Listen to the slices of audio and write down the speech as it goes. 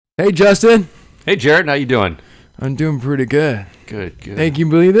Hey, Justin. Hey, Jared. How you doing? I'm doing pretty good. Good. Hey, can you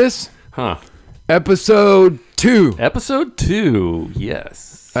believe this? Huh. Episode 2. Episode 2.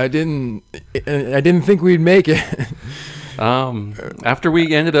 Yes. I didn't think we'd make it. After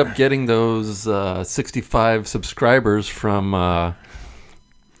we ended up getting those 65 subscribers from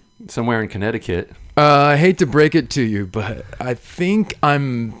somewhere in Connecticut. I hate to break it to you, but I think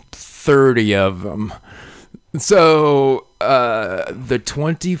I'm 30 of them. So, the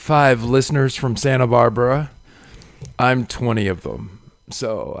 25 listeners from Santa Barbara, I'm 20 of them.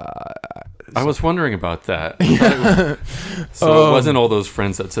 So, I was wondering about that. It wasn't all those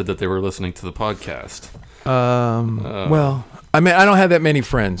friends that said that they were listening to the podcast. Well, I mean, I don't have that many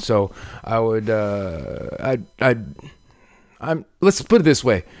friends, so I would, let's put it this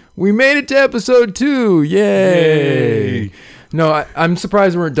way. We made it to episode 2. Yay. No, I'm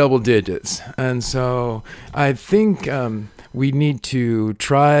surprised we're at double digits. And so I think we need to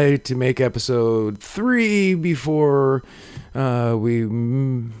try to make episode 3 before we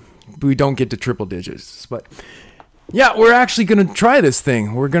don't get to triple digits. But yeah, we're actually going to try this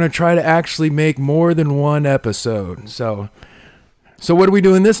thing. We're going to try to actually make more than one episode. So what are we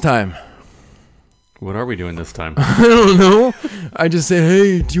doing this time? What are we doing this time? I don't know. I just say,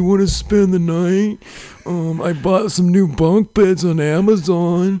 hey, do you want to spend the night? I bought some new bunk beds on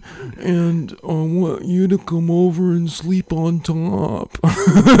Amazon, and I want you to come over and sleep on top.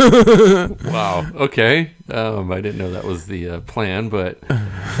 Wow. Okay. I didn't know that was the plan, but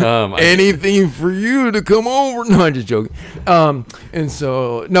anything for you to come over. No, I'm just joking. And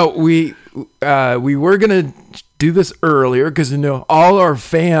so no, we were gonna do this earlier because all our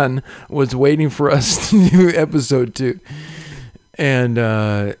fan was waiting for us to do episode 2. And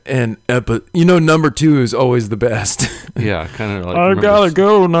number 2 is always the best. Yeah, kind of like I gotta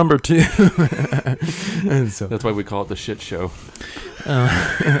go number 2. And so that's why we call it the shit show.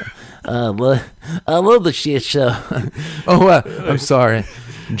 Well, I love the shit show. I'm sorry.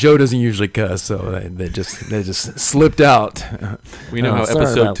 Joe doesn't usually cuss, so they just slipped out. We know how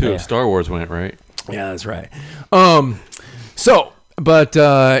episode 2 of Star Wars went, right? Yeah, that's right.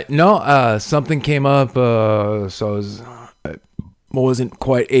 Something came up, so I wasn't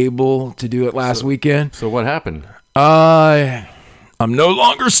quite able to do it last weekend. So what happened? I'm no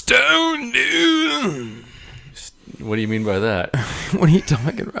longer stoned, dude. What do you mean by that? What are you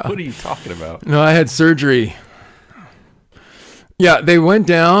talking about? What are you talking about? No, I had surgery. Yeah, they went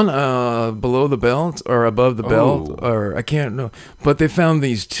down below the belt or above the belt, or I can't know. But they found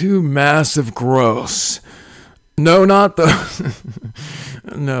these 2 massive growths. No, not those.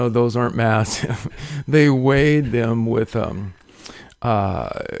 No, those aren't massive. They weighed them with a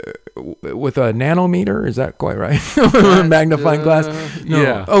nanometer. Is that quite right? Magnifying glass. No.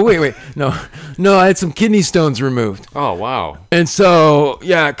 Yeah. Oh wait. No. I had some kidney stones removed. Oh wow. And so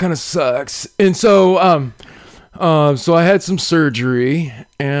yeah, it kind of sucks. And so so I had some surgery,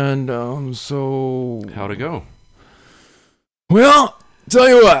 and so how'd it go? Well, tell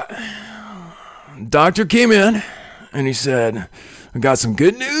you what. Doctor came in, and he said, "I got some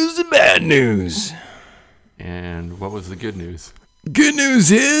good news and bad news." And what was the good news? Good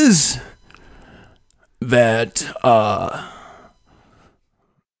news is that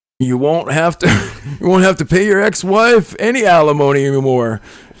you won't have to pay your ex-wife any alimony anymore.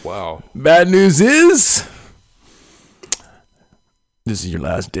 Wow. Bad news is this is your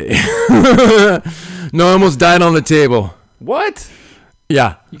last day. No, I almost died on the table. What?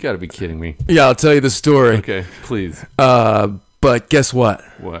 Yeah. You got to be kidding me. Yeah, I'll tell you the story. Okay, please. But guess what?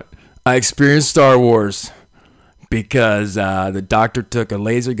 What? I experienced Star Wars because the doctor took a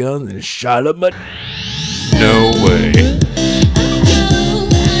laser gun and shot up my... No way.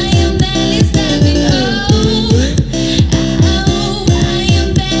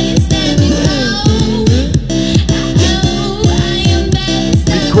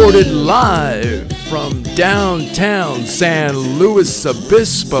 Recorded live from downtown San Luis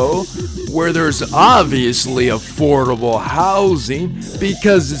Obispo, where there's obviously affordable housing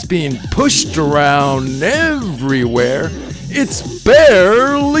because it's being pushed around everywhere. It's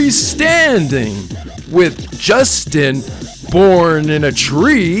barely standing, with Justin born in a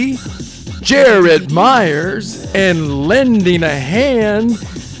tree, Jared Myers, and lending a hand.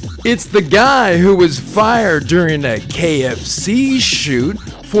 It's the guy who was fired during a KFC shoot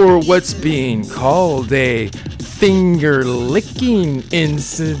for what's being called a finger-licking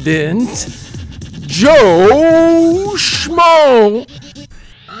incident. Joe Schmo.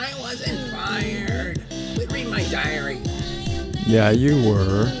 I wasn't fired. Read my diary. Yeah, you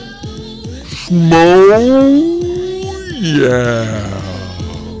were. Schmo. Yeah.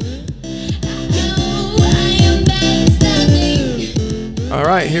 All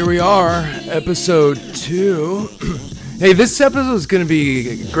right, here we are, episode 2. Hey, this episode is going to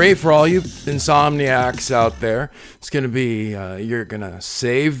be great for all you insomniacs out there. It's going to be, you're going to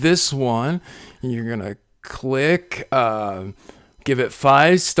save this one. You're going to click, give it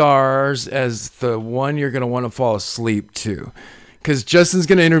 5 stars as the one you're going to want to fall asleep to. Because Justin's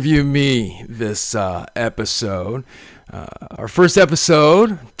going to interview me this episode. Our first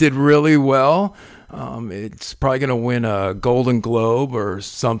episode did really well. It's probably going to win a Golden Globe or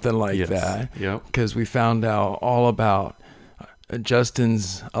something like that. Yep. Because we found out all about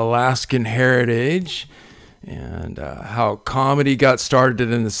Justin's Alaskan heritage and how comedy got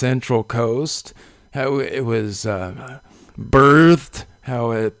started in the Central Coast, how it was birthed,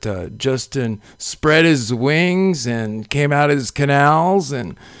 how Justin spread his wings and came out of his canals,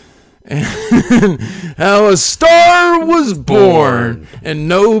 and how a star was born and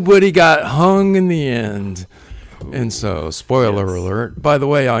nobody got hung in the end. And so, spoiler alert. By the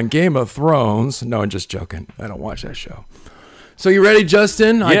way, on Game of Thrones, no, I'm just joking. I don't watch that show. So you ready,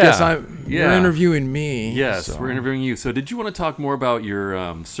 Justin? I guess you're interviewing me. Yes, so. We're interviewing you. So did you want to talk more about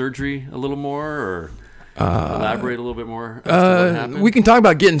your surgery a little more, or elaborate a little bit more as to what happened? We can talk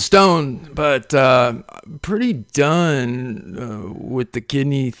about getting stoned, but pretty done with the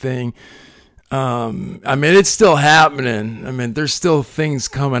kidney thing. I mean, it's still happening. I mean, there's still things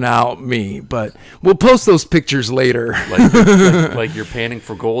coming out me, but we'll post those pictures later. like you're panning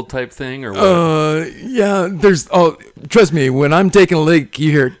for gold type thing, or what? Yeah. Trust me, when I'm taking a lick,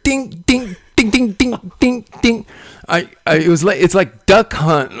 you hear ding, ding, ding, ding, ding, ding, ding. It's like Duck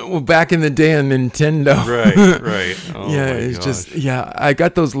Hunt back in the day on Nintendo. Right. Oh, yeah, it's gosh. I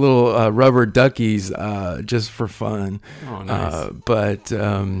got those little rubber duckies just for fun. Oh, nice.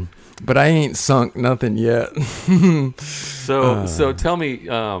 But I ain't sunk nothing yet. So tell me.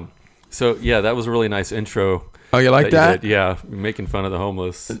 That was a really nice intro. Oh, you like that? Yeah, making fun of the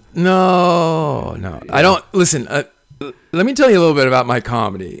homeless. No. I don't listen. Let me tell you a little bit about my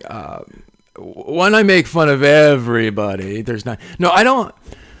comedy. One, I make fun of everybody. I don't.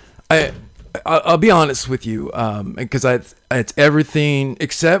 I'll be honest with you, because it's everything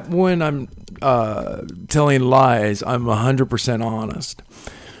except when I'm telling lies. I'm 100% honest.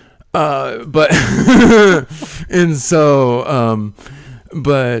 But and so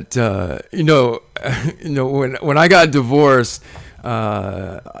when I got divorced,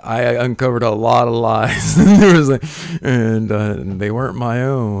 I uncovered a lot of lies. and they weren't my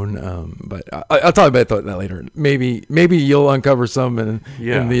own. But I'll talk about that later. Maybe you'll uncover some in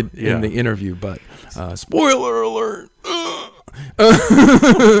the interview. But spoiler alert.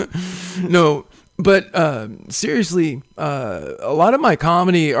 No. But seriously, a lot of my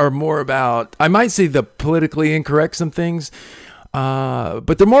comedy are more about, I might say, the politically incorrect some things,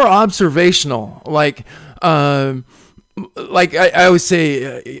 but they're more observational. Like I always say,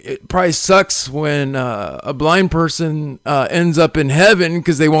 it probably sucks when a blind person ends up in heaven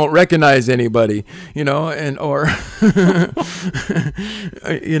because they won't recognize anybody, or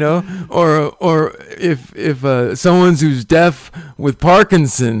or if someone's who's deaf with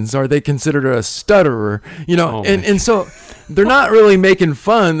Parkinson's, are they considered a stutterer? And so they're not really making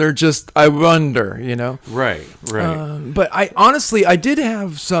fun. They're just, I wonder, Right. But I did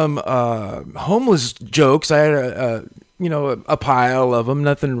have some homeless jokes. I had a pile of them,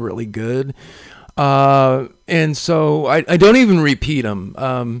 nothing really good. And so I don't even repeat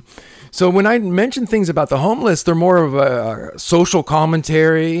them. So when I mention things about the homeless, they're more of a social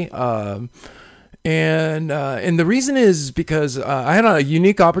commentary. And the reason is because I had a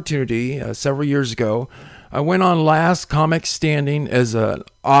unique opportunity several years ago. I went on Last Comic Standing as an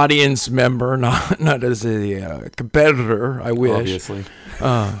audience member, not as a competitor. I wish. Obviously.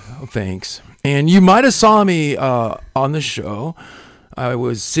 Thanks. And you might have saw me on the show. I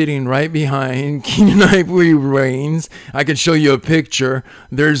was sitting right behind Keenan Ivory Wayans. I can show you a picture.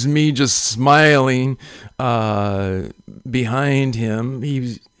 There's me just smiling behind him.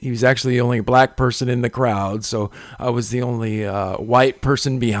 He was actually the only black person in the crowd, so I was the only white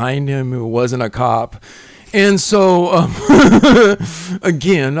person behind him who wasn't a cop. And so,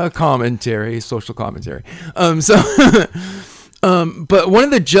 again, a commentary, social commentary. But one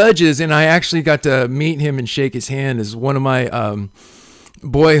of the judges, and I actually got to meet him and shake his hand, is one of my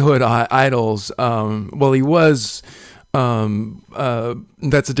boyhood idols. Well, he was.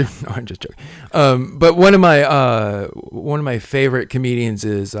 That's a different. No, I'm just joking. But one of my favorite comedians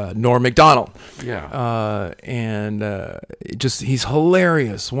is Norm Macdonald. Yeah. He's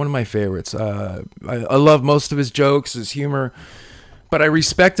hilarious. One of my favorites. I love most of his jokes, his humor. But I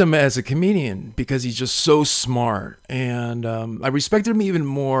respect him as a comedian because he's just so smart. And I respected him even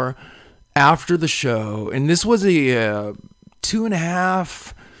more after the show. And this was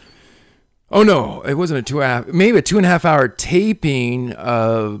 2.5. Oh no, it wasn't a 2.5. Maybe a 2.5 hour taping.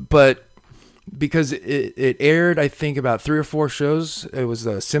 But because it aired, I think about 3 or 4 shows. It was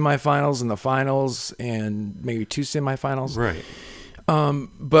the semifinals and the finals, and maybe 2 semifinals. Right.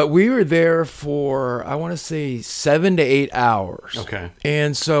 But we were there for, I want to say 7 to 8 hours. Okay.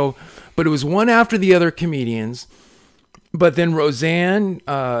 And so, but it was one after the other comedians. But then Roseanne,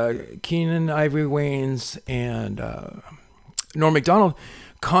 Keenan Ivory Wayans, and Norm Macdonald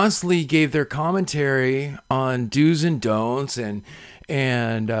constantly gave their commentary on do's and don'ts, and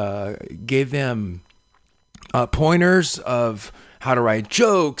gave them pointers of how to write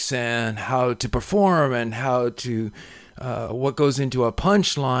jokes and how to perform and how to what goes into a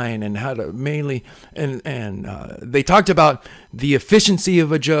punchline and how to mainly and they talked about the efficiency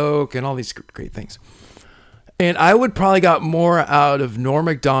of a joke and all these great things. And I would probably got more out of Norm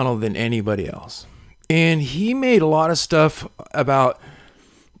Macdonald than anybody else. And he made a lot of stuff about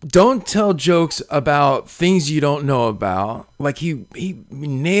don't tell jokes about things you don't know about. Like he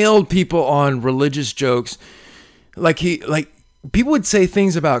nailed people on religious jokes. Like people would say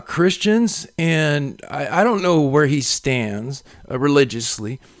things about Christians, and I don't know where he stands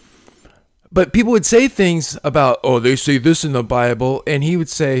religiously, but people would say things about, oh, they say this in the Bible, and he would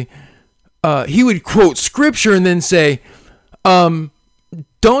say, he would quote scripture and then say, don't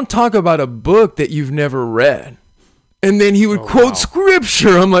talk about a book that you've never read. And then he would quote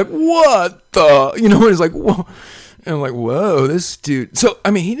scripture. I'm like, what the? You know, it's like, whoa. And I'm like, whoa, this dude. So,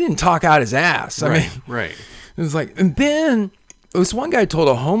 I mean, he didn't talk out his ass. I mean, right. It was like, and then this one guy told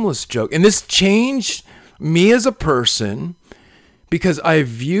a homeless joke, and this changed me as a person because I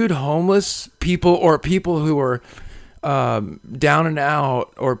viewed homeless people or people who were down and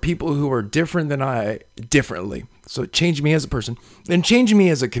out or people who were different than I differently. So it changed me as a person and changed me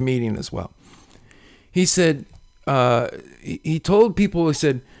as a comedian as well. He said, he told people, he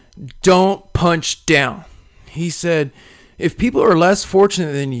said, don't punch down. He said, if people are less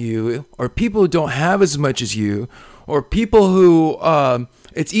fortunate than you, or people who don't have as much as you, or people who,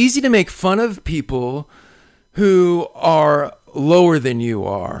 it's easy to make fun of people who are lower than you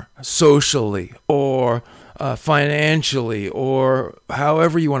are socially or financially or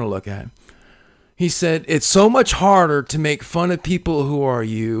however you want to look at it. He said, it's so much harder to make fun of people who are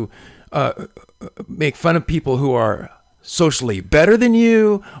make fun of people who are socially better than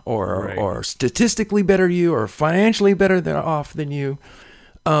you or statistically better than you or financially better than you.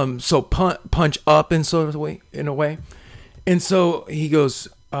 So punch up in a way. And so he goes,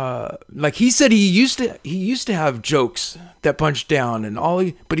 like he said, he used to have jokes that punch down and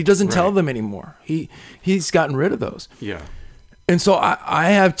but he doesn't tell them anymore. He's gotten rid of those. Yeah. And so I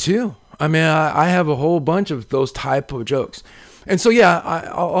have too. I mean, I have a whole bunch of those type of jokes. And so, yeah,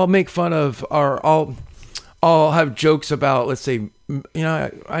 I'll make fun of, or I'll have jokes about, let's say, you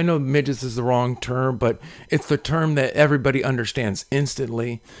know, I know midgets is the wrong term, but it's the term that everybody understands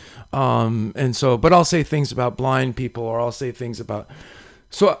instantly. And so, but I'll say things about blind people, or I'll say things about,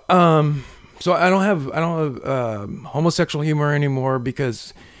 so I don't have homosexual humor anymore,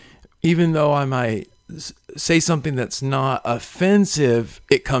 because even though I might say something that's not offensive,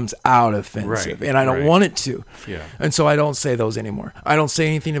 it comes out offensive, and I don't want it to. Yeah. And so I don't say those anymore. I don't say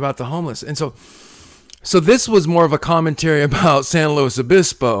anything about the homeless. And so this was more of a commentary about San Luis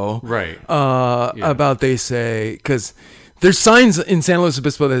Obispo, about, they say, because there's signs in San Luis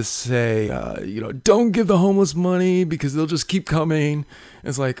Obispo that say, don't give the homeless money because they'll just keep coming.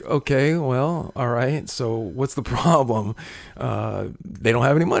 It's like, okay, well, all right. So what's the problem? They don't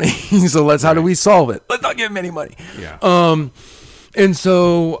have any money. So how do we solve it? Let's not give them any money. Yeah. And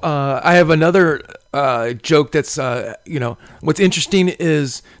so I have another joke that's, what's interesting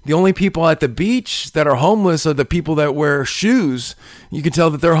is the only people at the beach that are homeless are the people that wear shoes. You can tell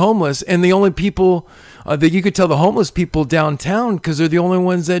that they're homeless. And the only people that you could tell the homeless people downtown, because they're the only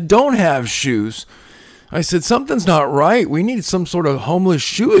ones that don't have shoes. I said, something's not right. We need some sort of homeless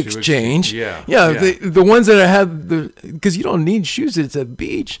shoe exchange. Yeah. The ones that have because you don't need shoes, it's at the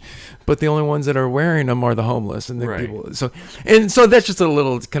beach, but the only ones that are wearing them are the homeless and the people. So that's just a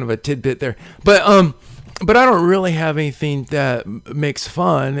little kind of a tidbit there. But I don't really have anything that makes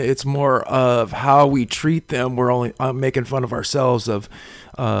fun. It's more of how we treat them. We're only making fun of ourselves of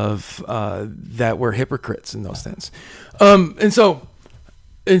that we're hypocrites in those sense. And so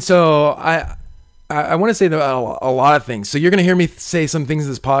I want to say about a lot of things. So you're going to hear me say some things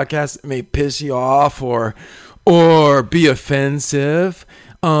in this podcast that may piss you off or be offensive.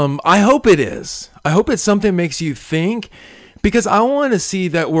 I hope it is. I hope it's something that makes you think, because I want to see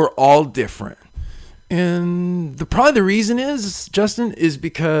that we're all different. And probably the reason is, Justin, is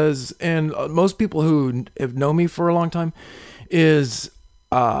because, and most people who have known me for a long time, is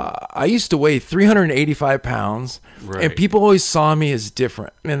I used to weigh 385 pounds, Right. and people always saw me as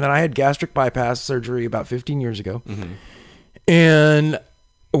different. And then I had gastric bypass surgery about 15 years ago. Mm-hmm. And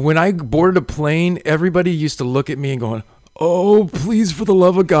when I boarded a plane, everybody used to look at me and going, "Oh, please, for the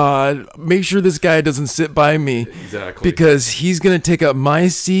love of God, make sure this guy doesn't sit by me." Exactly. Because he's going to take up my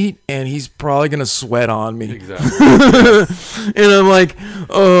seat and he's probably going to sweat on me. Exactly. And I'm like,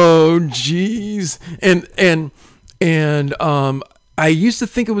 "Oh, geez." And I used to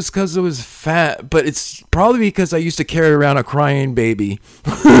think it was because I was fat, but it's probably because I used to carry around a crying baby.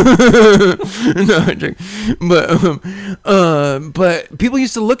 No, I'm joking. But people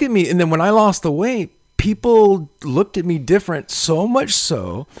used to look at me, and then when I lost the weight, people looked at me different, so much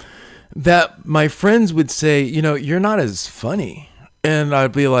so that my friends would say, "You're not as funny," and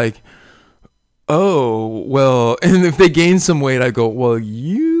I'd be like, "Oh, well," and if they gained some weight, I go, "Well,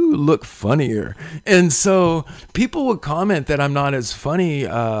 you look funnier." And so people would comment that I'm not as funny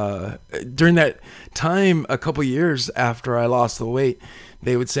during that time. A couple years after I lost the weight,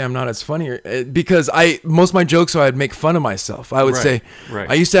 they would say I'm not as funny because most of my jokes, so I'd make fun of myself. I would say,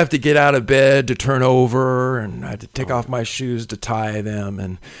 I used to have to get out of bed to turn over, and I had to take off my shoes to tie them.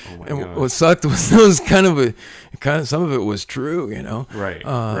 And what sucked was some of it was true, Right.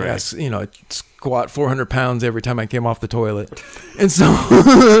 Yes, I squat 400 pounds every time I came off the toilet, and so.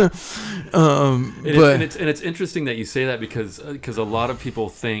 It's interesting that you say that because a lot of people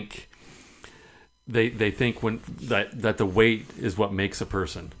think they think that the weight is what makes a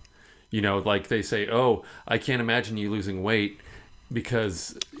person. Like they say, "Oh, I can't imagine you losing weight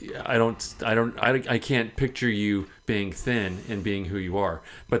because I can't picture you being thin and being who you are."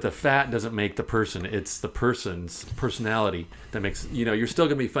 But the fat doesn't make the person. It's the person's personality that makes, you're still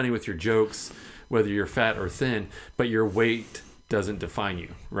going to be funny with your jokes, whether you're fat or thin, but your weight doesn't define you,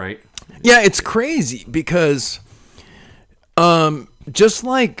 right? Yeah, it's crazy because just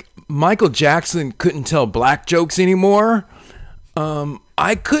like Michael Jackson couldn't tell black jokes anymore,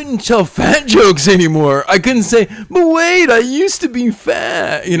 I couldn't tell fat jokes anymore. I couldn't say, "But wait, I used to be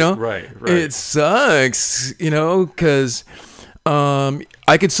fat," Right. It sucks, because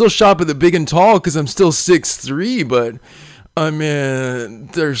I could still shop at the Big and Tall because I'm still 6'3", but I mean,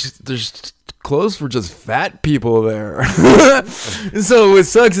 there's clothes for just fat people there. So what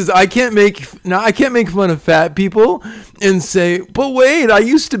sucks is I can't make fun of fat people and say, "But wait, I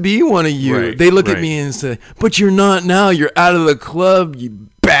used to be one of you." Right, they look at me and say, "But you're not now. You're out of the club, you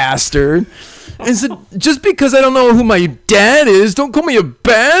bastard." And so just because I don't know who my dad is, don't call me a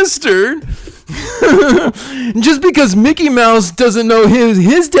bastard. Just because Mickey Mouse doesn't know who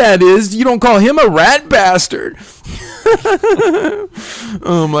his dad is, you don't call him a rat bastard.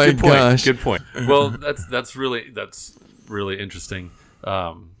 Oh my gosh. Good point. Well, that's really interesting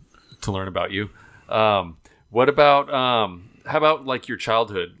to learn about you. What about how about like your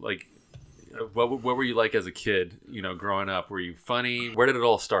childhood? Like what were you like as a kid, growing up? Were you funny? Where did it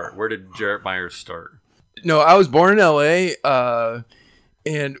all start? Where did Jarrett Myers start? No, I was born in LA,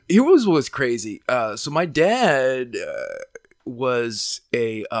 and here was what was crazy. So my dad was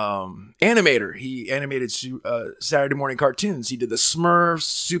a animator. He animated Saturday morning cartoons. He did the Smurfs,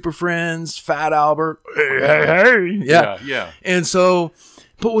 Super Friends, Fat Albert. Hey. Yeah. And so,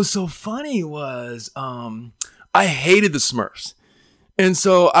 but what was so funny was I hated the Smurfs. And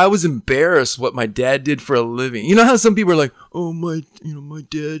so I was embarrassed what my dad did for a living. You know how some people are like, "Oh, my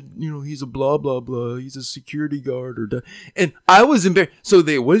dad, he's a blah, blah, blah. He's a security guard or," and I was embarrassed. So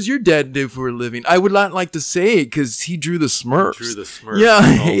what does your dad do for a living? I would not like to say it because he drew the Smurfs. Yeah,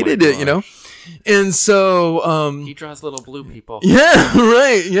 I hated it, And so, he draws little blue people. Yeah,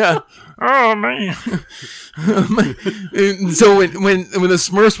 right. Yeah. Oh man. And so when the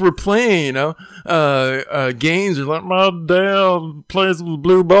Smurfs were playing, games, they're like, "My dad plays with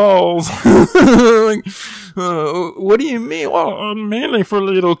blue balls." Like, what do you mean? "Well, mainly for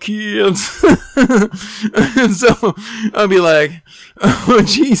little kids." And so I'll be like, "Oh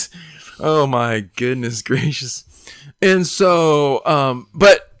jeez, oh my goodness gracious." And so,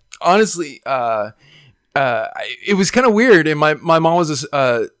 but honestly, it was kind of weird, and my mom was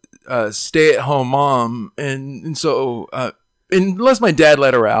a stay-at-home mom, and so unless my dad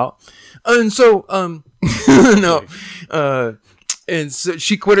let her out, and so no, and so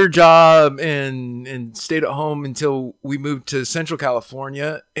she quit her job and stayed at home until we moved to Central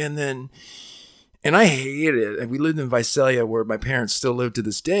California, and I hated it. And we lived in Visalia, where my parents still live to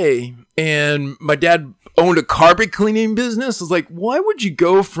this day. And my dad owned a carpet cleaning business. I was like, why would you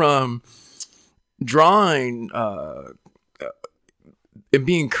go from drawing and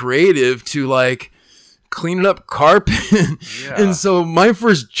being creative to like cleaning up carpet. And so my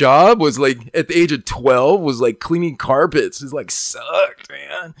first job was like at the age of 12 was like cleaning carpets. It's like sucked,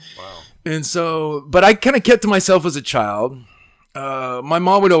 man. Wow. And so, but I kind of kept to myself as a child. My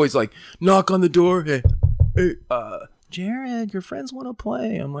mom would always like knock on the door. Hey, Jared, your friends want to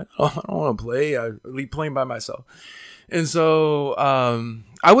play. I'm like, oh, I don't want to play. I leave playing by myself. And so,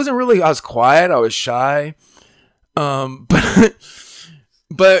 I was quiet. I was shy. But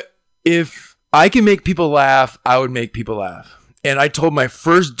if I can make people laugh, I would make people laugh. And I told my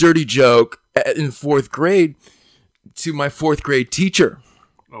first dirty joke in 4th grade to my 4th grade teacher.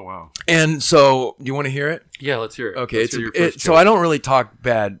 Oh, wow. And so, do you want to hear it? Yeah, let's hear it. Okay. So I don't really talk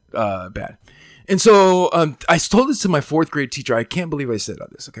bad. And so, I told this to my 4th grade teacher. I can't believe I said all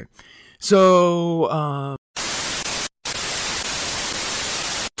this. Okay. So,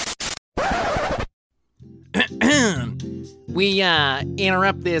 we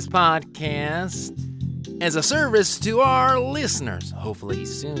interrupt this podcast as a service to our listeners, hopefully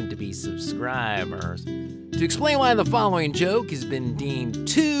soon to be subscribers, to explain why the following joke has been deemed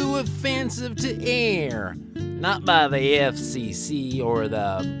too offensive to air, not by the FCC or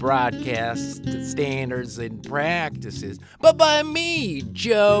the broadcast standards and practices, but by me,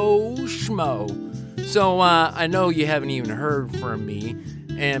 Joe Schmo. So I know you haven't even heard from me,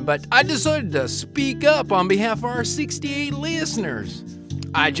 but I decided to speak up on behalf of our 68 listeners.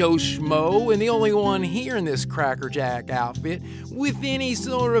 I, Joe Schmo, and the only one here in this crackerjack outfit with any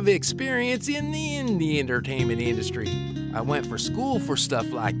sort of experience in the entertainment industry. I went for school for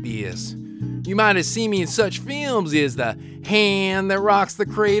stuff like this. You might have seen me in such films as The Hand That Rocks the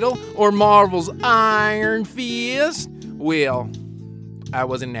Cradle or Marvel's Iron Fist. Well, I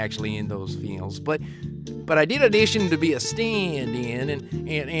wasn't actually in those films, but I did audition to be a stand-in,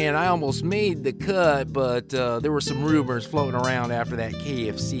 and I almost made the cut, but there were some rumors floating around after that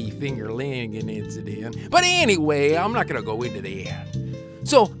KFC finger-licking incident. But anyway, I'm not going to go into that.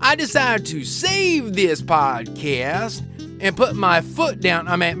 So I decided to save this podcast and put my foot down,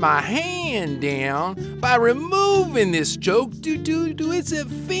 my hand down, by removing this joke due to its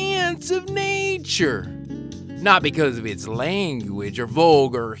offensive nature. Not because of its language or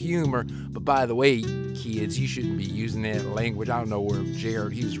vulgar humor, but by the way, kids, you shouldn't be using that language. I don't know where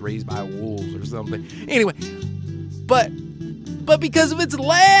Jared, he was raised by wolves or something. Anyway, but because of its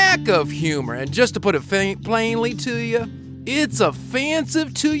lack of humor, and just to put it plainly to you, it's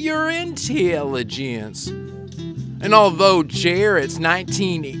offensive to your intelligence. And although Jared's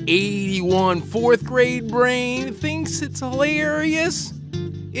 1981 4th grade brain thinks it's hilarious,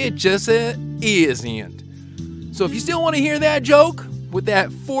 it just isn't. So if you still want to hear that joke with that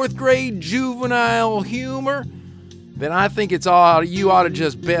 4th grade juvenile humor, then I think you ought to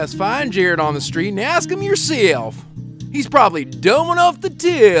just best find Jared on the street and ask him yourself. He's probably dumb enough to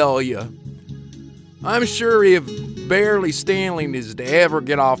tell you. I'm sure if Barely Stanley is to ever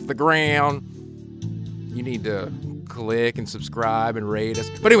get off the ground, you need to click and subscribe and rate us.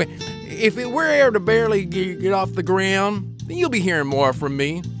 But anyway, if we're ever to barely get off the ground, then you'll be hearing more from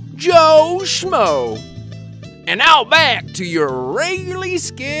me, Joe Schmo. And now back to your regularly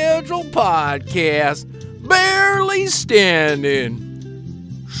scheduled podcast, Barely Standing.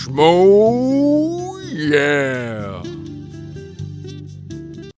 Schmo, yeah.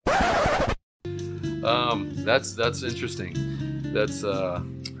 That's interesting. That's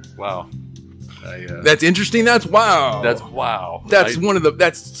wow. That's interesting. That's wow. That's wow. That's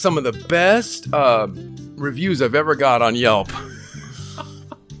some of the best reviews I've ever got on Yelp.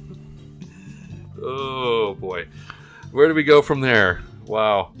 Oh boy, where do we go from there?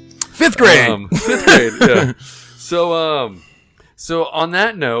 Wow, 5th grade. 5th grade. Yeah. So on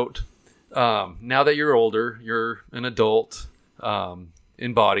that note, now that you're older, you're an adult,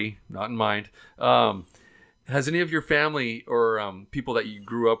 in body, not in mind. Has any of your family or people that you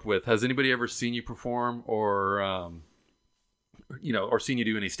grew up with, has anybody ever seen you perform or or seen you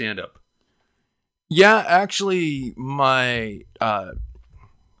do any stand-up? Yeah, actually, my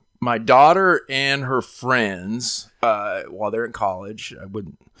daughter and her friends, while they're in college,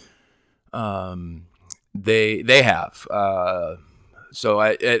 they have. So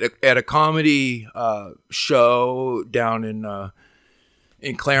at a comedy show down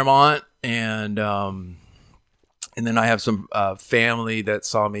in Claremont, and then I have some family that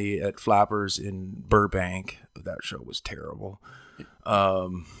saw me at Flappers in Burbank. That show was terrible.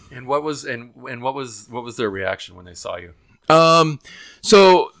 And what was their reaction when they saw you?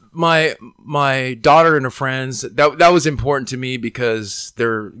 So my daughter and her friends, that was important to me because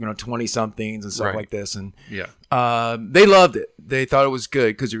they're 20 somethings and stuff Right. like this, and Yeah. they loved it. They thought it was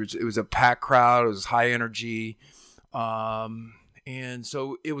good because it was a packed crowd. It was high energy, and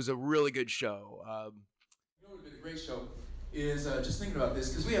so it was a really good show. would have been a great show is just thinking about this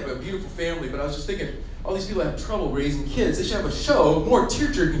because we have a beautiful family, but I was just thinking all these people have trouble raising kids. They should have a show, more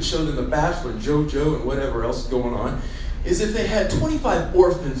tear-jerking show than The Bachelor, JoJo, and whatever else is going on, is if they had 25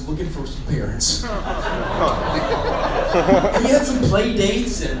 orphans looking for some parents. And you had some play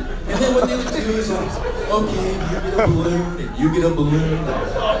dates, and then what they would do is like, okay, you get a balloon, and you get a balloon.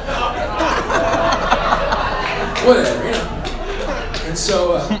 Whatever, you know. And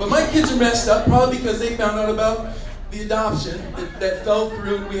so, but my kids are messed up probably because they found out about the adoption that fell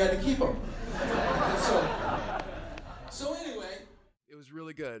through and we had to keep them. And so anyway. It was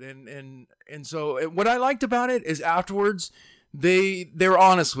really good. And so what I liked about it is afterwards, they're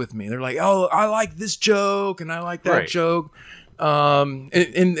honest with me. They're like, oh, I like this joke and I like that joke.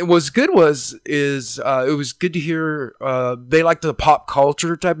 And what's good it was good to hear they like the pop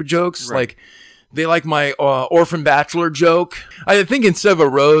culture type of jokes. Like they like my orphan bachelor joke. I think instead of a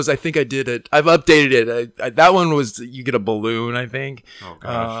rose, I think I did it. I've updated it. That one was you get a balloon, I think. Oh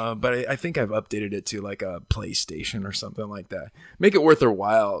gosh. But I think I've updated it to like a PlayStation or something like that. Make it worth their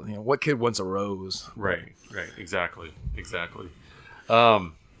while. You know, what kid wants a rose? Right. Exactly. It's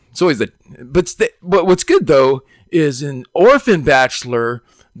always but what's good though is in Orphan Bachelor,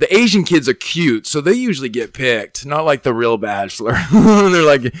 the Asian kids are cute, so they usually get picked. Not like the real Bachelor.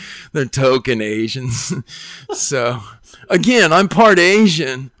 they're token Asians. So again, I'm part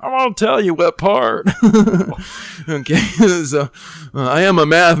Asian. I won't tell you what part. Okay, so I am a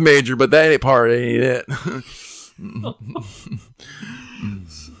math major, but that part ain't it.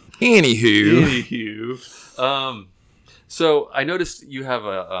 Anywho. So I noticed you have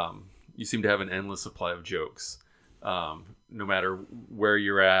you seem to have an endless supply of jokes. No matter where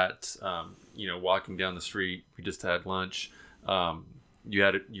you're at, walking down the street, we just had lunch. You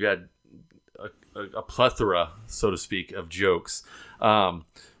had a plethora, so to speak, of jokes.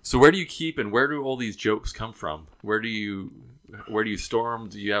 So where do you keep and where do all these jokes come from? Where do you store them?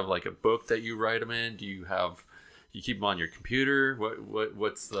 Do you have like a book that you write them in? Do you keep them on your computer?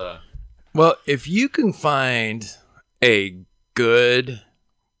 What's the? Well, if you can find a good,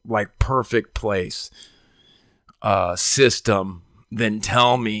 like perfect place, system, then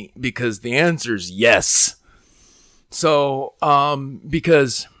tell me, because the answer is yes. So,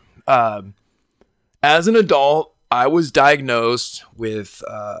 because as an adult, I was diagnosed with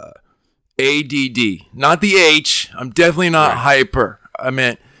ADD, not the H. I'm definitely not hyper. I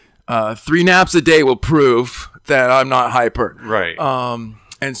meant 3 naps a day will prove that I'm not hyper. Right.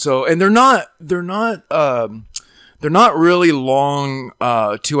 And so, and they're not really long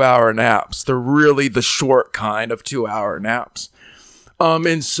 2-hour naps. They're really the short kind of 2-hour naps.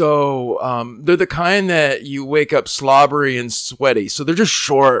 And so they're the kind that you wake up slobbery and sweaty. So they're just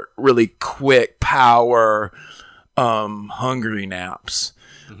short, really quick, power, hungry naps.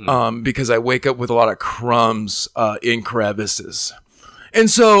 Mm-hmm. Because I wake up with a lot of crumbs in crevices. And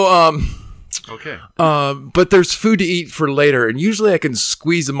so okay. But there's food to eat for later, and usually I can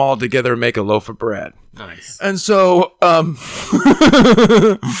squeeze them all together and make a loaf of bread. Nice. And so, and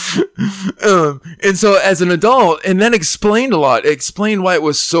so as an adult, and that explained a lot. It explained why it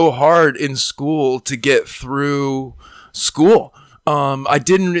was so hard in school to get through school. I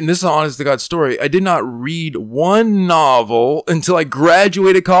didn't, and this is an honest to God story, I did not read one novel until I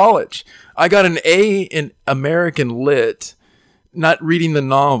graduated college. I got an A in American Lit, not reading the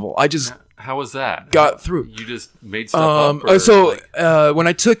novel. I just... How was that? Got through. You just made stuff up? When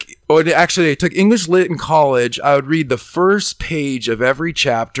I took English Lit in college, I would read the first page of every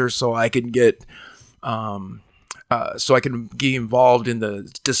chapter so I could get, involved in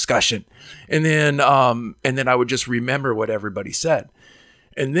the discussion, and then I would just remember what everybody said,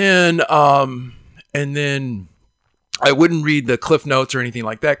 and then I wouldn't read the Cliff Notes or anything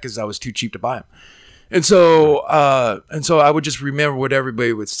like that because I was too cheap to buy them. And so I would just remember what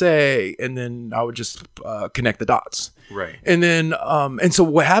everybody would say, and then I would just connect the dots. Right. And then, and so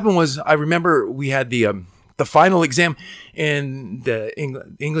what happened was, I remember we had the final exam, and the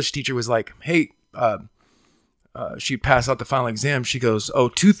English teacher was like, "Hey," she'd pass out the final exam. She goes, "Oh,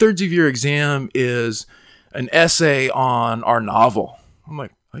 2/3 of your exam is an essay on our novel." I'm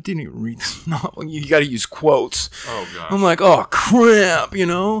like, I didn't even read this novel. You got to use quotes. Oh, God. I'm like, oh, crap,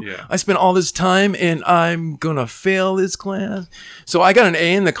 Yeah. I spent all this time and I'm going to fail this class. So I got an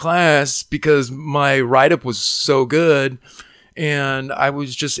A in the class because my write-up was so good and I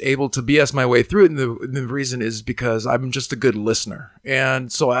was just able to BS my way through it. And the reason is because I'm just a good listener.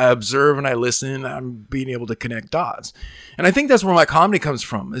 And so I observe and I listen and I'm being able to connect dots. And I think that's where my comedy comes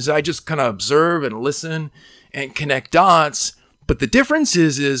from, is I just kind of observe and listen and connect dots. But the difference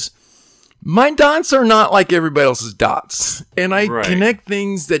is my dots are not like everybody else's dots. And I connect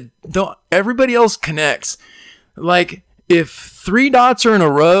things that everybody else connects. Like if 3 dots are in a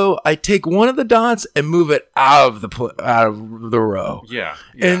row, I take one of the dots and move it out of the row. Yeah.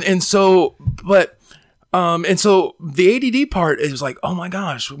 And so the ADD part is like, oh my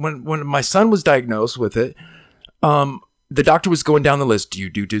gosh, when my son was diagnosed with it, the doctor was going down the list. Do you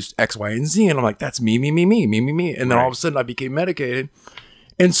do X, Y, and Z? And I'm like, that's me. And then all of a sudden I became medicated.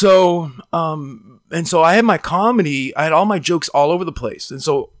 And so I had my comedy, I had all my jokes all over the place. And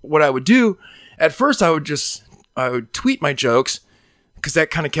so what I would do at first, I would tweet my jokes because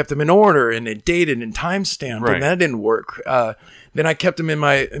that kind of kept them in order and it dated and time stamped, and that didn't work. Then I kept them in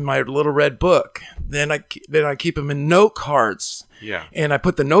my little red book. Then I keep them in note cards. Yeah. And I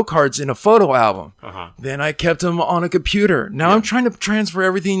put the note cards in a photo album. Uh-huh. Then I kept them on a computer. Now I'm trying to transfer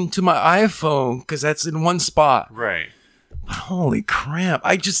everything to my iPhone because that's in one spot. Right. But holy crap.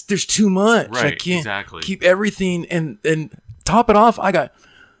 There's too much. Right, I can't exactly. keep everything and top it off. I got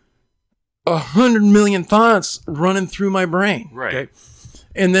 100 million thoughts running through my brain. Right. Okay?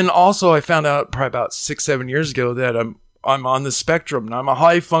 And then also I found out probably about 6-7 years ago that I'm on the spectrum. And I'm a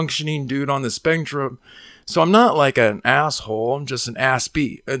high functioning dude on the spectrum. So I'm not like an asshole. I'm just an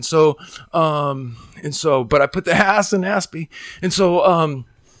ass-B. And so, but I put the ass in ass-B. And so,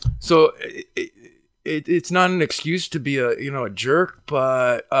 it's not an excuse to be a jerk,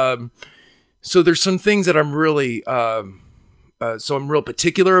 but, so there's some things that I'm really, so I'm real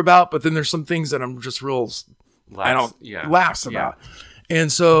particular about, but then there's some things that I'm just real, laughs about.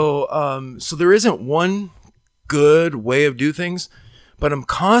 And so, so there isn't one good way of do things, but I'm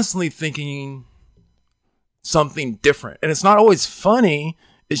constantly thinking something different, and it's not always funny.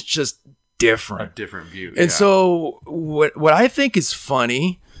 It's just different, a different view. And so what I think is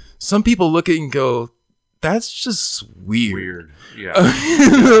funny, some people look at it and go, that's just weird. Yeah.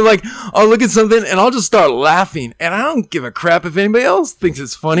 Like I'll look at something and I'll just start laughing, and I don't give a crap if anybody else thinks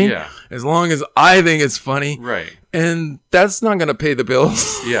it's funny. Yeah. As long as I think it's funny. Right. And that's not going to pay the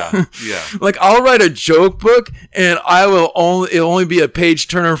bills. Yeah. Like I'll write a joke book and it'll only be a page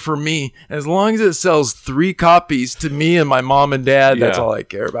turner for me. As long as it sells 3 copies to me and my mom and dad, that's all I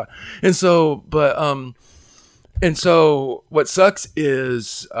care about. And so, and so what sucks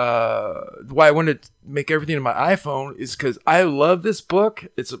is, why I wanted to make everything in my iPhone is because I love this book.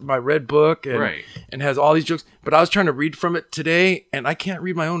 It's my red book and has all these jokes, but I was trying to read from it today and I can't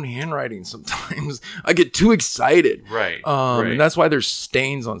read my own handwriting sometimes. I get too excited. Right. And that's why there's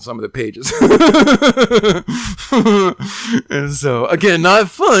stains on some of the pages. And so again, not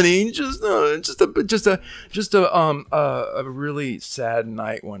funny, just a really sad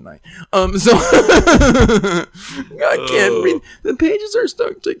night one night. So I can't read. The pages are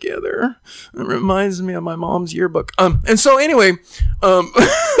stuck together. It reminds me of my mom's yearbook. And so anyway, oh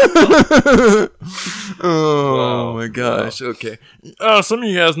my gosh. Okay. Some of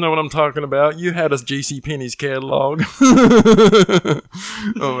you guys know what I'm talking about. You had a JCPenney's catalog.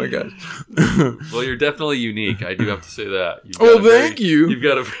 Oh my gosh. Well, you're definitely unique. I do have to say that. Thank you. You've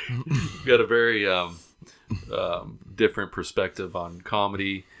got a very different perspective on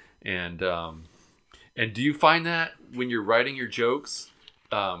comedy, and do you find that when you're writing your jokes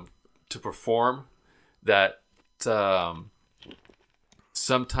to perform that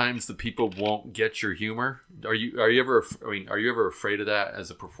sometimes the people won't get your humor? Are you ever afraid of that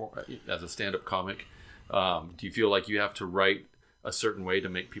as a stand-up comic? Do you feel like you have to write a certain way to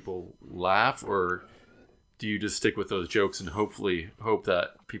make people laugh, or do you just stick with those jokes and hope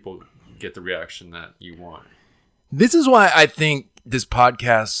that people get the reaction that you want? This is why I think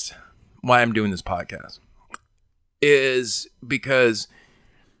why I'm doing this podcast is because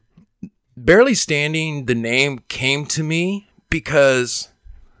Barely Standing, the name came to me because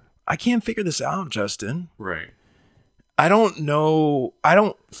I can't figure this out, Justin. Right. I don't know. I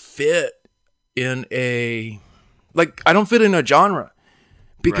don't fit in a genre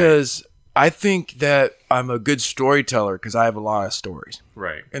because I think that I'm a good storyteller because I have a lot of stories.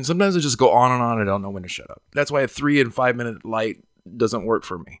 Right. And sometimes I just go on and on. I don't know when to shut up. That's why a 3 and 5 minute light doesn't work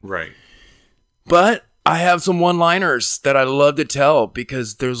for me. Right. But I have some one-liners that I love to tell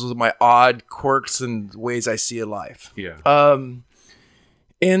because those are my odd quirks and ways I see life. Yeah.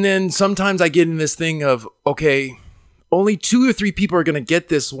 And then sometimes I get in this thing of, okay, only 2 or 3 people are going to get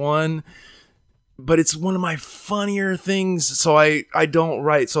this one, but it's one of my funnier things. So I don't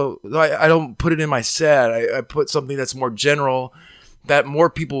write. So I don't put it in my set. I put something that's more general that more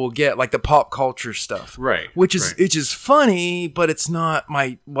people will get, like the pop culture stuff. Right. Which is, it's just funny, but it's not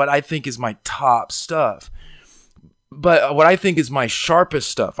what I think is my top stuff. But what I think is my sharpest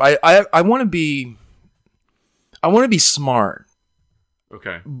stuff. I want to be smart.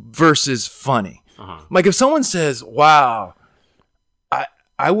 Okay. Versus funny. Uh-huh. Like if someone says, wow,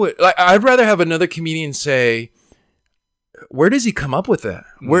 I'd rather have another comedian say, where does he come up with that?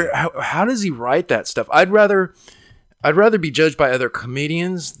 How does he write that stuff? I'd rather be judged by other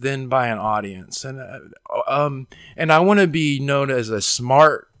comedians than by an audience, and I want to be known as a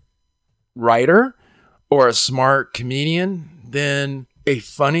smart writer or a smart comedian than a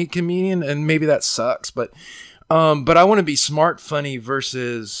funny comedian, and maybe that sucks, but I want to be smart funny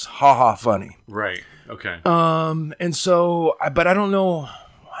versus ha funny. Right. Okay. And so, but I don't know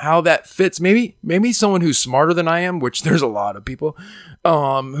how that fits. Maybe someone who's smarter than I am, which there's a lot of people,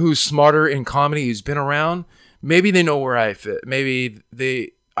 who's smarter in comedy, who's been around. Maybe they know where I fit. Maybe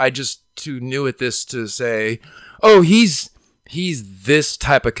I just too new at this to say, oh, he's this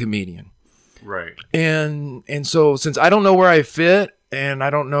type of comedian. Right. And so since I don't know where I fit and I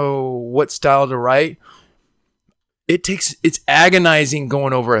don't know what style to write, it's agonizing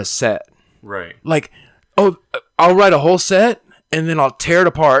going over a set. Right. Like, oh, I'll write a whole set and then I'll tear it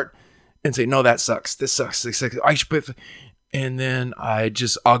apart and say, no, that sucks. This sucks. I should put, and then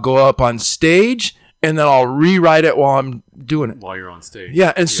I'll go up on stage and then I'll rewrite it while I'm doing it. While you're on stage.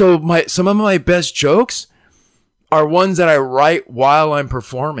 Yeah. And so some of my best jokes are ones that I write while I'm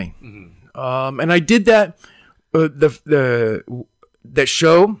performing. Mm-hmm. And I did that, that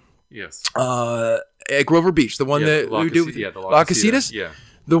show. Yes. At Grover Beach, the one that we do with La Casitas. Yeah.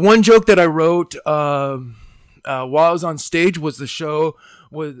 The one joke that I wrote while I was on stage was the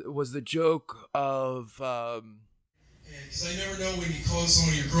the joke of. Because I never know when you call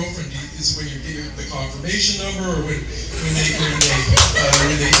someone your girlfriend is when you get the confirmation number or when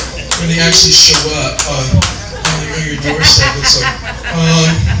they actually show up on your doorstep. And so,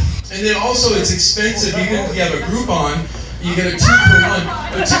 and then also it's expensive. Even if you have a Groupon, you get a 2-for-1.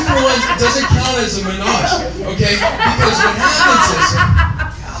 A 2-for-1 doesn't count as a menage, okay? Because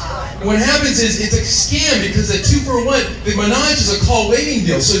what happens is it's a scam because the 2-for-1, the menage is a call waiting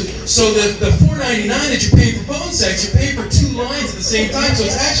deal. So the $4.99 that you pay for phone sex, you pay for 2 lines at the same time. So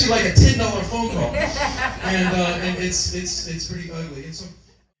it's actually like a $10 phone call, and it's pretty ugly. And so,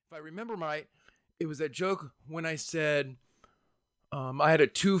 if I remember right, it was that joke when I said I had a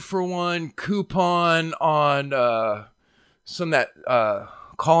 2-for-1 coupon on some that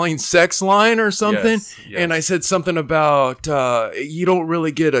calling sex line or something. Yes. And I said something about you don't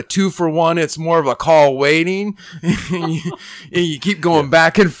really get a 2-for-1, it's more of a call waiting. and you keep going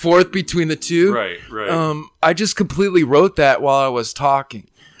back and forth between the two. Right. I just completely wrote that while I was talking.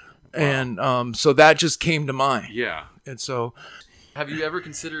 Wow. And so that just came to mind. Yeah. And so have you ever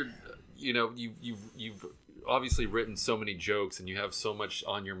considered, you've obviously written so many jokes and you have so much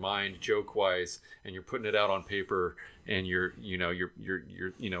on your mind joke wise, and you're putting it out on paper and you're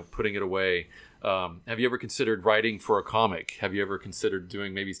putting it away. Have you ever considered writing for a comic? Have you ever considered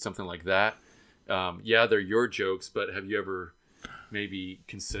doing maybe something like that? They're your jokes, but have you ever maybe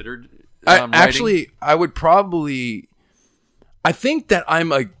considered writing? I think that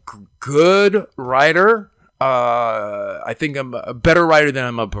I'm a good writer. I think I'm a better writer than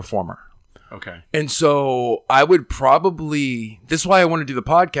I'm a performer. Okay. And so I would probably, this is why I want to do the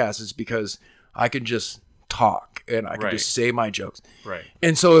podcast, is because I can just talk and I can just say my jokes. Right.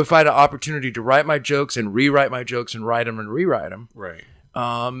 And so if I had an opportunity to write my jokes and rewrite my jokes and write them and rewrite them. Right.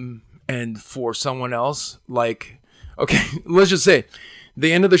 And for someone else, like, okay, let's just say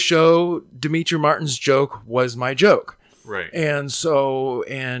the end of the show, Demetri Martin's joke was my joke. Right. And so,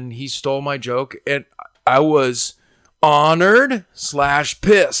 and he stole my joke and I was honored /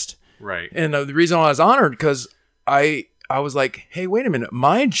 pissed. Right. And the reason I was honored because I was like, hey, wait a minute.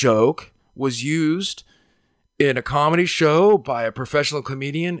 My joke was used in a comedy show by a professional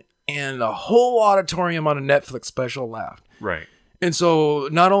comedian and the whole auditorium on a Netflix special laughed. Right. And so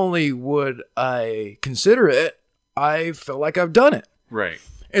not only would I consider it, I feel like I've done it. Right.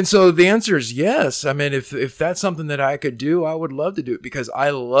 And so the answer is yes. I mean, if that's something that I could do, I would love to do it because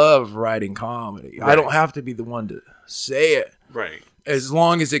I love writing comedy. Right. I don't have to be the one to say it. Right. As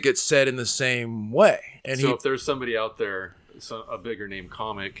long as it gets said in the same way. And so if there's somebody out there, a bigger name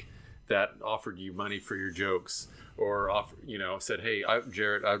comic that offered you money for your jokes or said, hey,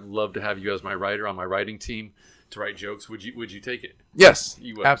 Jared, I'd love to have you as my writer on my writing team to write jokes. Would you take it? Yes,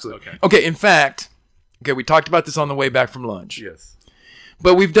 you would. Absolutely. Okay. In fact, we talked about this on the way back from lunch. Yes.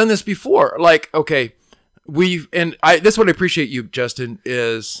 But we've done this before. Like, okay, this is what I appreciate you, Justin,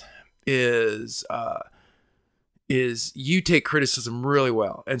 is you take criticism really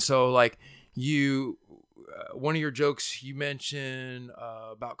well. And so like one of your jokes you mentioned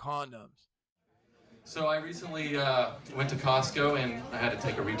about condoms. So I recently went to Costco and I had to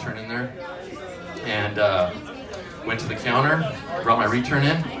take a return in there and went to the counter, brought my return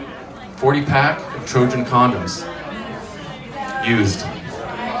in, 40-pack of Trojan condoms, used.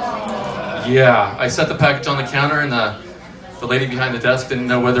 Yeah, I set the package on the counter and the lady behind the desk didn't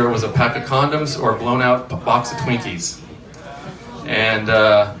know whether it was a pack of condoms or a blown out box of Twinkies. And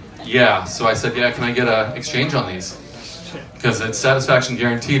yeah, so I said, yeah, can I get an exchange on these? Because it's satisfaction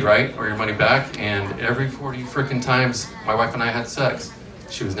guaranteed, right? Or your money back. And every 40 frickin' times my wife and I had sex,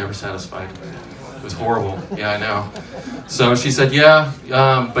 she was never satisfied. It was horrible. Yeah, I know. So she said, yeah,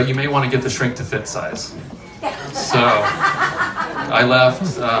 but you may want to get the shrink to fit size. So I left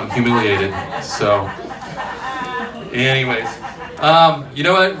humiliated. So anyways, you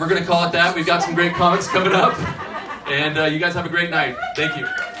know what? We're going to call it that. We've got some great comics coming up. And you guys have a great night. Thank you.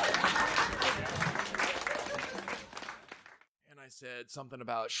 And I said something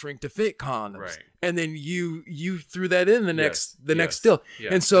about shrink to fit condoms. Right. And then you threw that in the next yes, deal.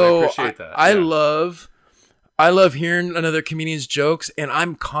 yeah. And so I appreciate that. I Yeah. love hearing another comedian's jokes, and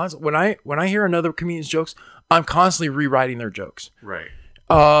I'm when I hear another comedian's jokes, I'm constantly rewriting their jokes. Right.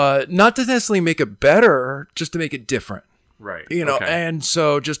 Not to necessarily make it better, just to make it different. Right. You know, Okay. and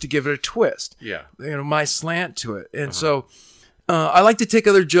so just to give it a twist. Yeah. You know, my slant to it. And so I like to take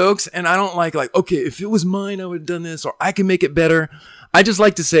other jokes, and I don't like, okay, if it was mine, I would have done this, or I can make it better. I just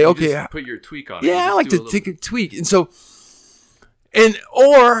like to say, okay, Just put your tweak on it. yeah, I Just like do to a take a tweak. And so,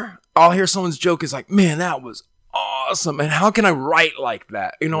 or I'll hear someone's joke is like, man, that was awesome. And how can I write like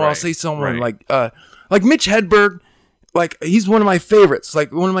that? You know, I'll Right, say someone right. like Mitch Hedberg, like he's one of my favorites.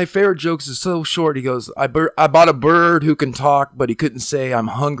 Like one of my favorite jokes is so short. He goes, I bought a bird who can talk, but he couldn't say I'm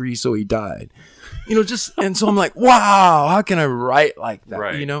hungry, so he died. You know, just, and so I'm like, wow, how can I write like that?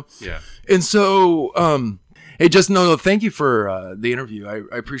 Right. You know? Yeah. And so, hey, Justin, no, thank you for the interview. I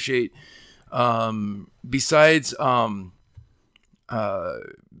appreciate, besides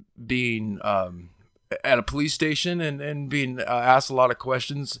being at a police station and being asked a lot of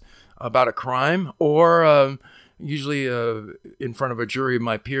questions about a crime, or usually in front of a jury of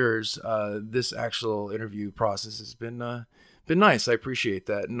my peers, this actual interview process has been nice. I appreciate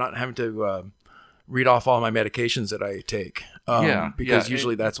that, and not having to read off all my medications that I take. Because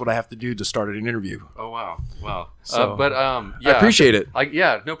usually that's what I have to do to start an interview. Oh, wow. So, yeah. I appreciate it.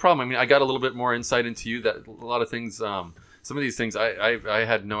 Yeah, no problem. I mean, I got a little bit more insight into you. That a lot of things, some of these things I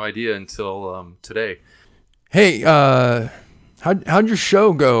had no idea until today. Hey, how'd your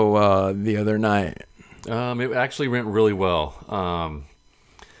show go the other night? It actually went really well.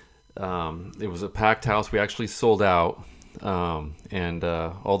 It was a packed house. We actually sold out. And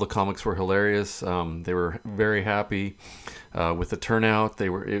all the comics were hilarious. They were very happy with the turnout. They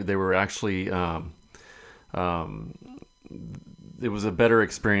were actually it was a better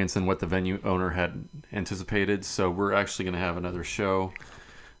experience than what the venue owner had anticipated. So we're actually going to have another show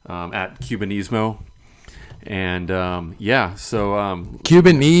at Cubanismo. And so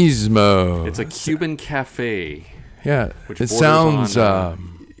Cubanismo. it's a Cuban cafe. Yeah, Which it borders sounds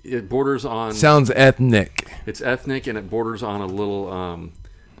on, it borders on. sounds ethnic. It's ethnic, and it borders on a little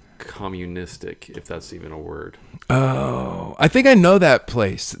communistic, if that's even a word. Oh, I think I know that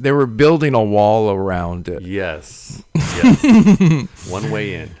place. They were building a wall around it. Yes. One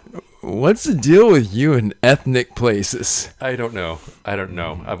way in. What's the deal with you and ethnic places? I don't know.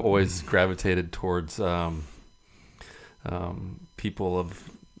 I've always gravitated towards people of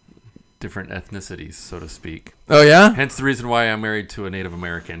different ethnicities, so to speak. Oh yeah. Hence the reason why I'm married to a Native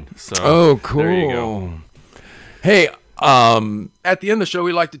American. So Oh, cool. There you go. Hey, at the end of the show,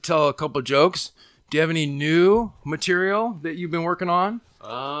 we like to tell a couple of jokes. Do you have any new material that you've been working on?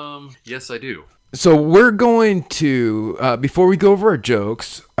 Yes, I do. So we're going to, before we go over our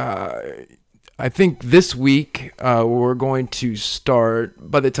jokes, I think this week we're going to start,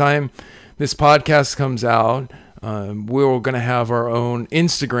 by the time this podcast comes out, we're going to have our own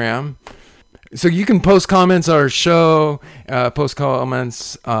Instagram. So you can post comments on our show, post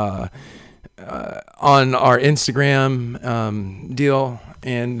comments on our Instagram deal,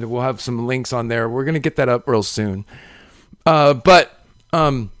 and we'll have some links on there. We're going to get that up real soon.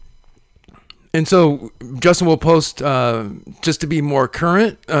 And so Justin will post, just to be more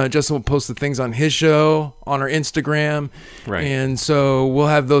current, Justin will post the things on his show, on our Instagram. Right. And so we'll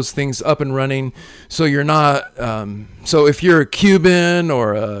have those things up and running. So you're not, so if you're a Cuban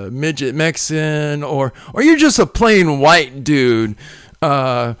or a midget Mexican, or you're just a plain white dude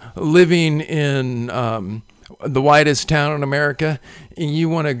living in the whitest town in America, and you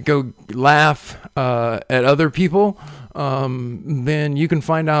want to go laugh at other people, then you can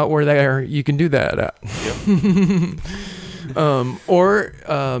find out where you can do that at. Yep.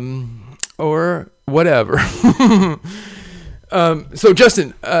 Or whatever. So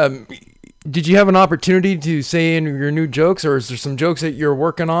Justin, did you have an opportunity to say in your new jokes, or is there some jokes that you're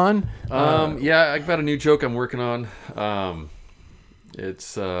working on? Yeah, I've got a new joke I'm working on.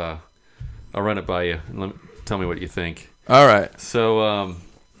 It's I'll run it by you and tell me what you think. All right. So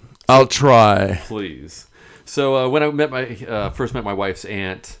I'll try. please. So when I first met my wife's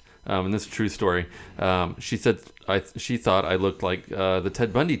aunt, and this is a true story, she said she thought I looked like the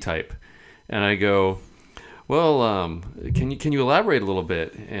Ted Bundy type, and I go, well, can you elaborate a little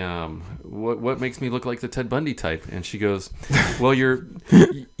bit? What makes me look like the Ted Bundy type? And she goes, well, you're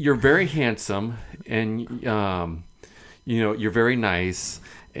very handsome, and you're very nice,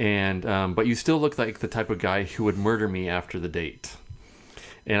 and but you still look like the type of guy who would murder me after the date.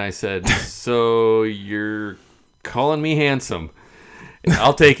 And I said, so you're calling me handsome?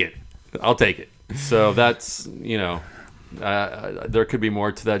 I'll take it. So that's, there could be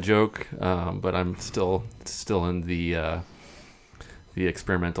more to that joke, but I'm still in the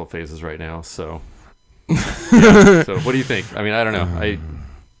experimental phases right now. So, yeah. So what do you think? I mean, I don't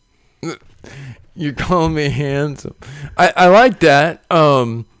know. You call me handsome. I like that.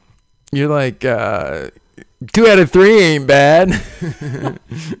 You're like 2 out of 3 ain't bad.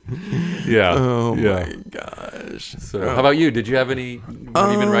 Yeah. Oh yeah. my gosh. So how about you? Did you have any?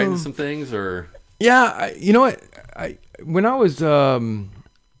 Have you been writing some things or? Yeah, you know what? When I was I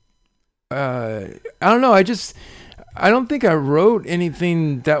don't know. I don't think I wrote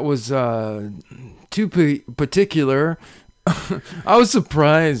anything that was too particular. I was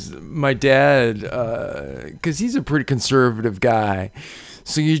surprised. My dad, because he's a pretty conservative guy,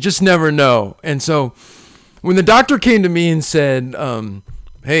 so you just never know. And so when the doctor came to me and said,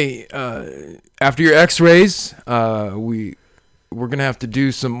 "Hey, after your X-rays, we're gonna have to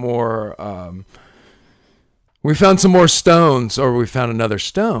do some more." We found some more stones, or we found another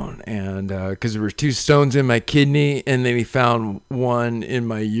stone, and because there were 2 stones in my kidney, and then we found one in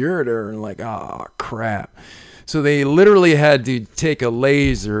my ureter, and like, oh crap! So they literally had to take a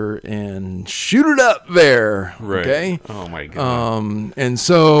laser and shoot it up there. Right. Okay. Oh my god. And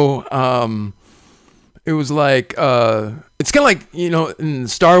so it was like it's kind of like in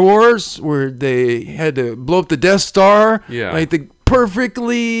Star Wars where they had to blow up the Death Star. Yeah. Like they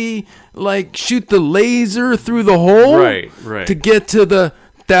perfectly like shoot the laser through the hole. Right. To get to the.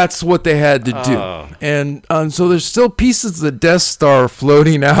 That's what they had to do. Oh. And so there's still pieces of the Death Star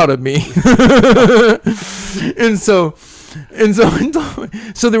floating out of me. and so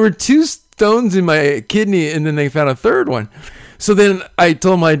there were 2 stones in my kidney, and then they found a third one. So then I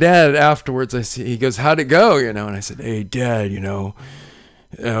told my dad afterwards, he goes, how'd it go? And I said, hey, Dad, it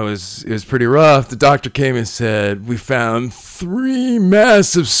was pretty rough. The doctor came and said, we found 3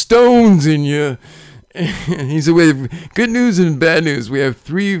 massive stones in you. And he said, we have good news and bad news. We have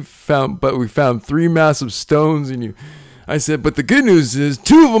we found 3 massive stones in you. I said, but the good news is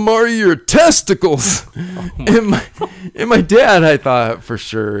 2 of them are your testicles. And my dad, I thought for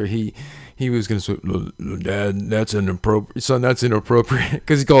sure he was going to say, no, Dad, that's inappropriate. Son, that's inappropriate.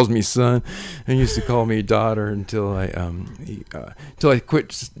 Because he calls me son and used to call me daughter until I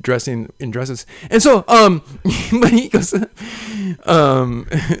quit dressing in dresses. And so, but he goes,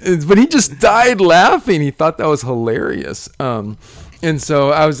 but he just died laughing. He thought that was hilarious. And so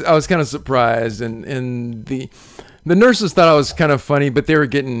I was kind of surprised. And the nurses thought I was kind of funny, but they were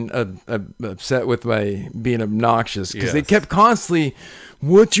getting upset with my being obnoxious because they kept constantly,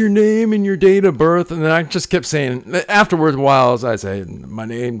 what's your name and your date of birth? And then I just kept saying, afterwards, while I say, my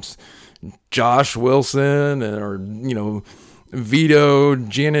name's Josh Wilson, or, Vito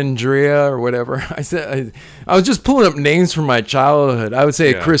Gianandrea or whatever. I said, I was just pulling up names from my childhood. I would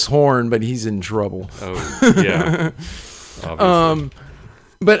say Chris Horn, but he's in trouble. Oh, yeah. Obviously.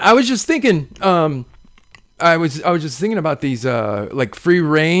 But I was just thinking, I was just thinking about these like free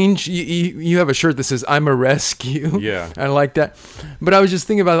range. You have a shirt that says "I'm a rescue." Yeah, I like that. But I was just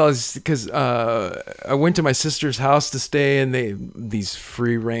thinking about all this because I went to my sister's house to stay, and these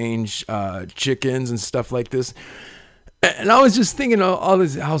free range chickens and stuff like this. And I was just thinking all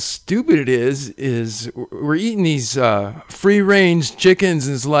this, how stupid it is we're eating these free range chickens,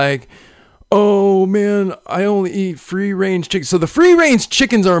 and it's like, oh man, I only eat free range chickens. So the free range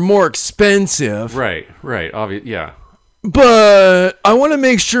chickens are more expensive. Right. Obviously, yeah. But I want to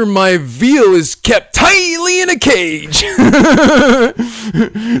make sure my veal is kept tightly in a cage.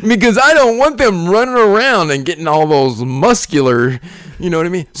 Because I don't want them running around and getting all those muscular, you know what I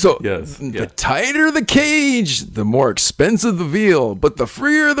mean? So the tighter the cage, the more expensive the veal. But the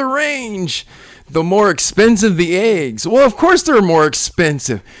freer the range, the more expensive the eggs. Well, of course they're more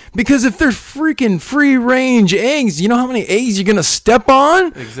expensive. Because if they're freaking free-range eggs, you know how many eggs you're going to step on?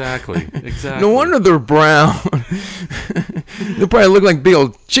 Exactly. No wonder they're brown. They'll probably look like big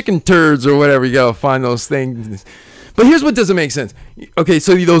old chicken turds or whatever. You got to find those things. But here's what doesn't make sense. Okay,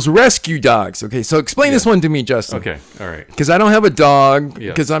 so those rescue dogs. Okay, so explain this one to me, Justin. Okay, all right. Because I don't have a dog.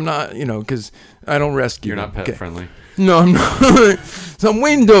 Yeah. Because I'm not, because I don't rescue. You're not them. pet friendly. No, I'm not. So I'm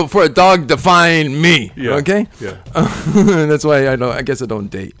waiting for a dog to find me. Yeah. Okay. Yeah. That's why I guess I don't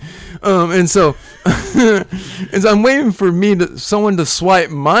date. And so I'm waiting for someone to swipe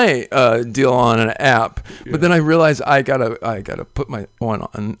my deal on an app. Yeah. But then I realized I gotta put my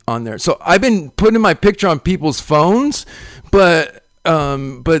one on there. So I've been putting my picture on people's phones, but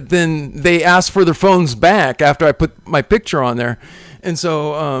then they ask for their phones back after I put my picture on there, and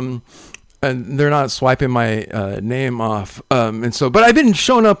so and they're not swiping my name off, and so but I've been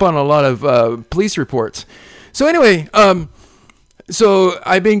showing up on a lot of police reports. So anyway, so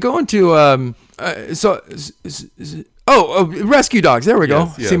I've been going to rescue dogs. There we go.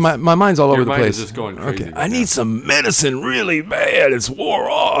 Yes, yes. See, my mind's all over the mind place. is just going crazy Okay, right I now. need some medicine really bad. It's wore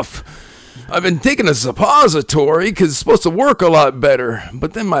off. I've been taking a suppository because it's supposed to work a lot better,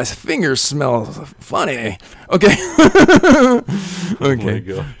 but then my fingers smell funny. Okay. Okay.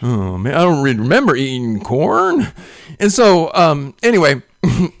 God. Oh man, I don't really remember eating corn. And so, anyway,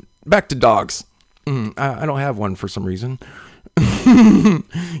 back to dogs. I don't have one for some reason.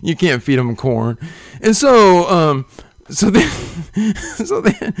 You can't feed them corn, and so here's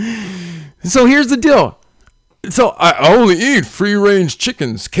the deal. So I only eat free-range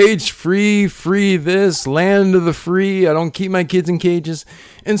chickens, cage-free, free this, land of the free. I don't keep my kids in cages,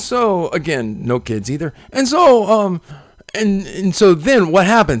 and so again, no kids either. And so and so then what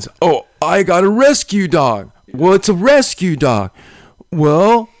happens? Oh, I got a rescue dog. What's a rescue dog?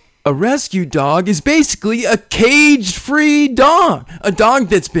 Well, a rescue dog is basically a cage-free dog, a dog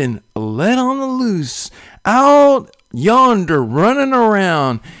that's been let on the loose, out yonder running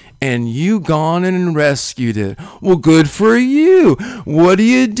around. And you gone and rescued it. Well, good for you. What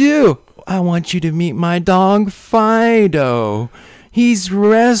do? I want you to meet my dog, Fido. He's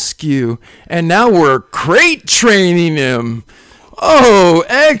rescue. And now we're crate training him. Oh,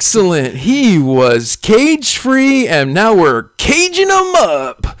 excellent. He was cage-free, and now we're caging him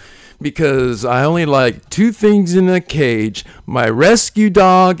up. Because I only like two things in a cage, my rescue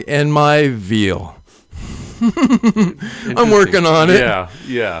dog and my veal. I'm working on it.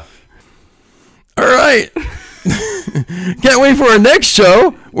 Yeah. All right. Can't wait for our next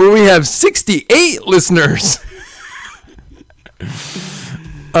show where we have 68 listeners.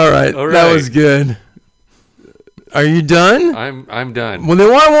 All right. That was good. Are you done? I'm done. Well,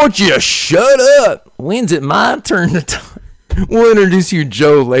 then why won't you shut up? When's it my turn to talk? We'll introduce you,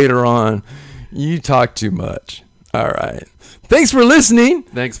 Joe, later on. You talk too much. All right. Thanks for listening.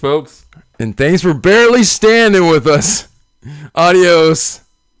 Thanks, folks. And thanks for barely standing with us. Adios.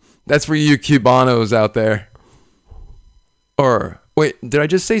 That's for you Cubanos out there. Or, wait, did I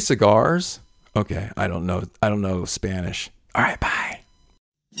just say cigars? Okay, I don't know Spanish. All right, bye.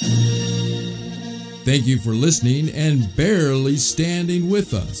 Thank you for listening and barely standing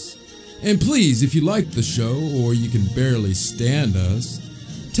with us. And please, if you like the show or you can barely stand us,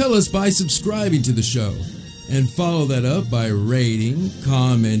 tell us by subscribing to the show. And follow that up by rating,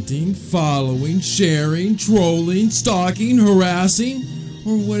 commenting, following, sharing, trolling, stalking, harassing,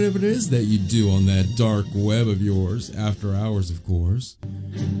 or whatever it is that you do on that dark web of yours, after hours, of course.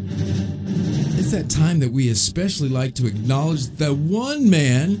 It's that time that we especially like to acknowledge the one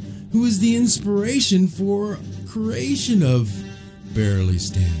man who is the inspiration for creation of Barely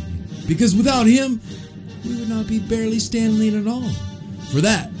Standing. Because without him, we would not be barely standing at all. For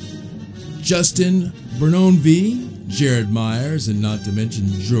that, Justin Bernone V, Jared Myers, and not to mention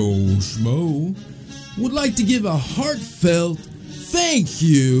Joe Schmo, would like to give a heartfelt thank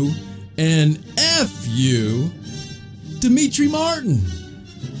you and F you, Dimitri Martin.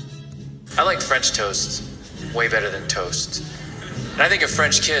 I like French toast way better than toast. And I think a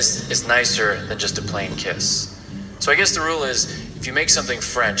French kiss is nicer than just a plain kiss. So I guess the rule is, if you make something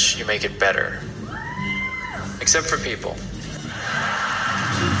French, you make it better. Except for people.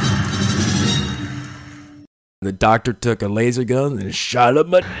 The doctor took a laser gun and shot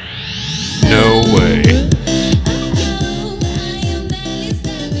him. No way.